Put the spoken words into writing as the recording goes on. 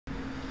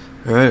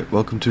Alright,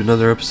 welcome to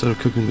another episode of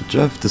Cooking with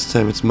Jeff. This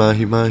time it's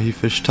Mahi Mahi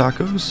fish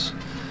tacos.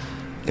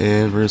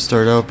 And we're going to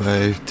start out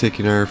by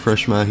taking our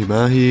fresh Mahi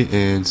Mahi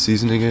and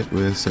seasoning it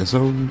with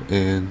sazon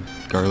and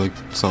garlic,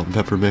 salt and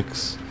pepper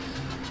mix.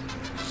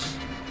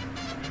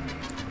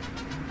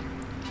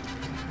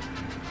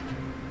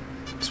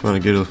 Just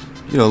want to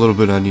get a little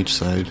bit on each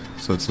side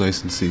so it's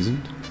nice and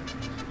seasoned.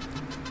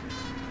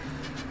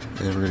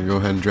 And we're going to go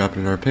ahead and drop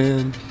it in our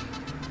pan.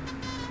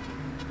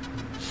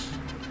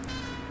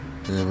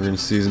 And then we're going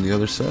to season the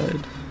other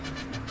side.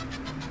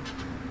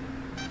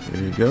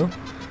 There you go.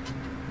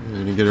 We're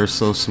going to get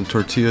ourselves some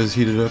tortillas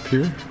heated up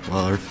here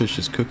while our fish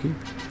is cooking.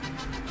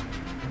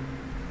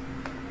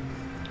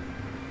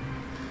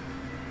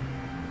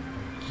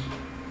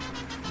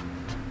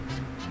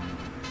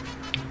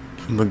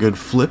 Give them a good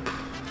flip.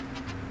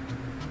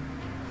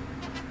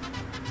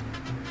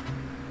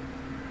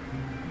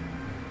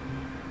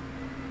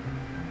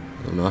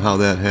 I don't know how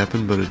that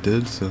happened, but it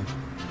did, so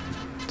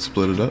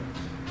split it up.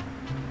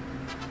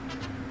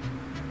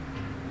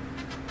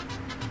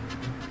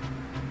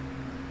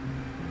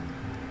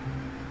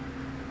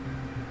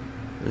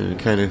 And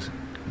kind of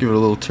give it a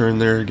little turn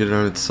there, get it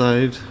on its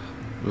side,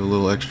 with a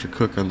little extra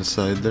cook on the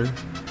side there.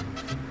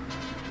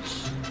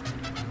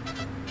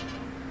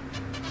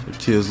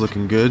 Tortilla's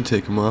looking good,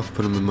 take them off,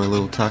 put them in my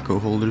little taco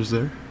holders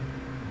there.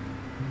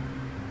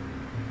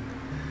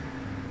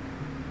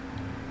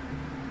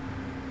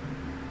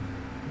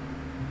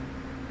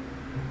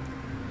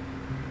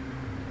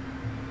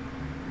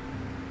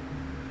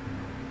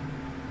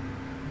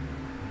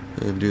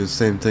 And do the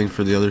same thing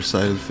for the other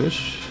side of the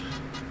fish.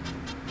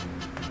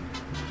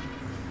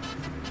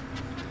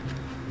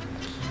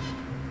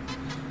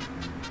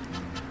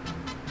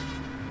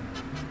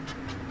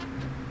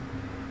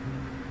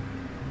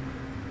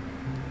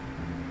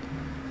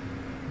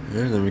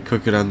 There, then we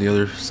cook it on the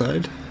other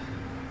side.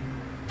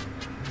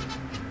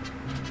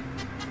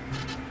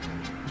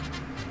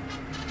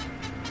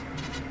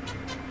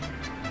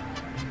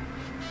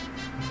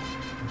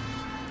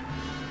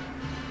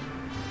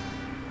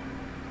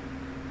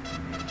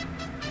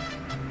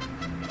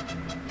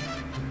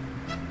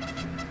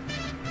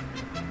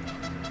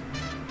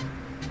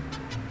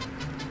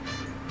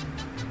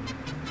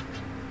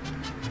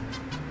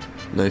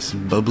 Nice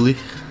and bubbly.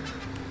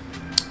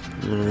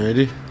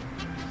 Alrighty.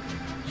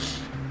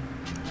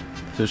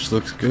 Fish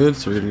looks good,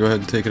 so we're going to go ahead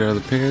and take it out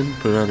of the pan,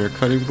 put it on our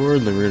cutting board,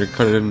 and then we're going to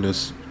cut it into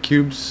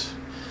cubes,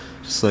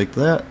 just like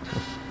that.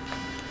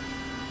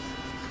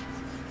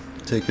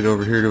 Take it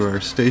over here to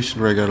our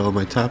station where I got all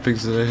my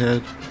toppings that I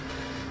had.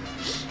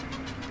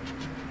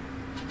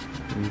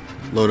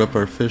 And load up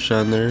our fish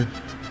on there.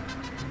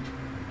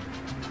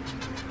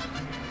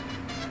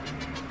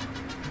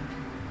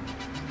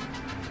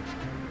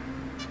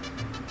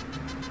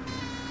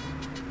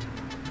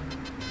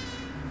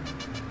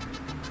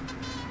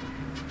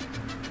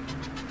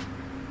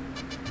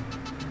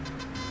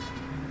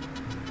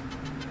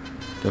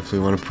 Definitely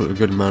want to put a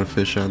good amount of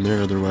fish on there,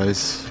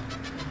 otherwise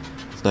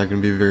it's not going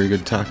to be a very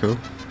good taco.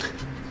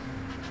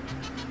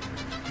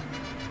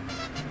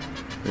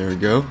 There we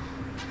go.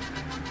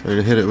 We're going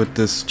to hit it with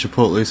this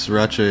Chipotle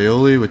Sriracha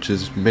Aioli, which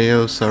is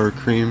mayo, sour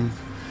cream,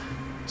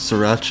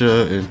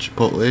 Sriracha, and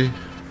Chipotle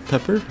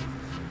pepper.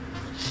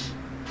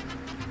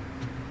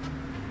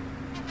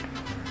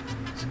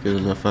 It's good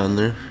enough on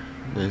there.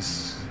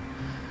 Nice.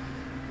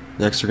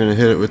 Next we're going to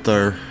hit it with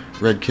our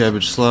red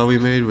cabbage slaw we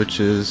made,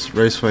 which is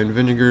rice wine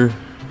vinegar,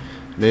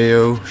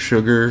 mayo,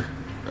 sugar,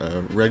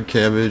 red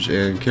cabbage,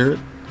 and carrot.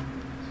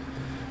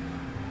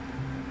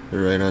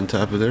 They're right on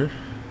top of there.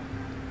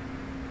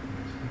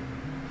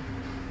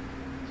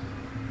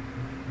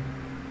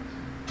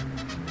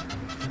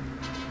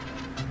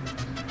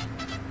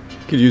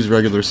 You could use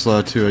regular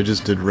slaw too, I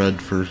just did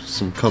red for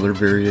some color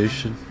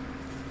variation.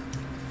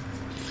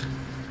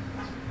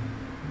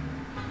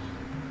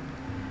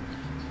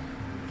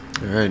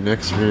 Alright,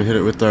 next we're going to hit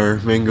it with our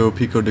mango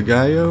pico de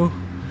gallo,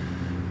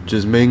 which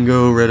is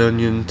mango, red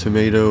onion,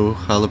 tomato,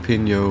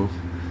 jalapeno,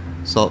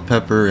 salt,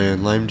 pepper,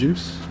 and lime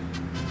juice.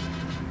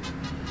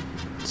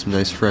 Some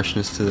nice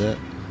freshness to that.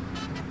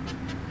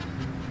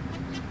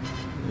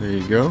 There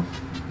you go,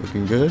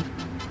 looking good.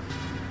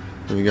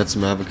 And we got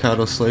some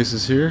avocado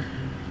slices here.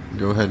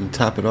 Go ahead and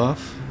top it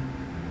off.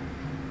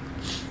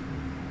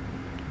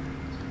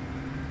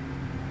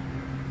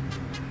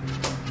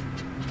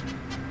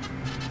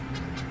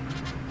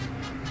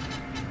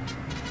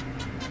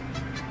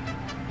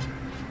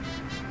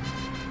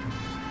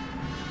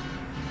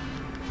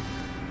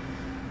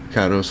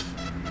 Avocado's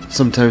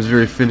sometimes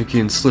very finicky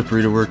and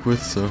slippery to work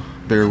with, so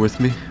bear with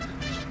me.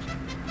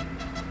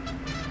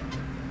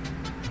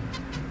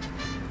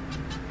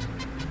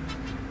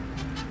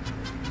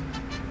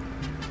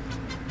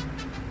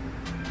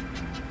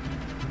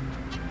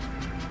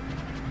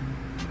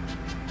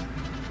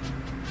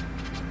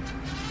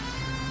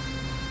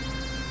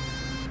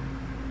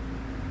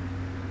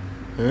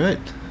 Alright,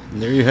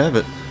 and there you have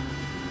it.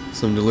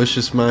 Some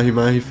delicious Mahi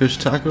Mahi fish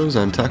tacos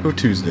on Taco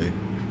Tuesday.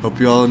 Hope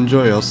you all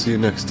enjoy. I'll see you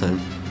next time.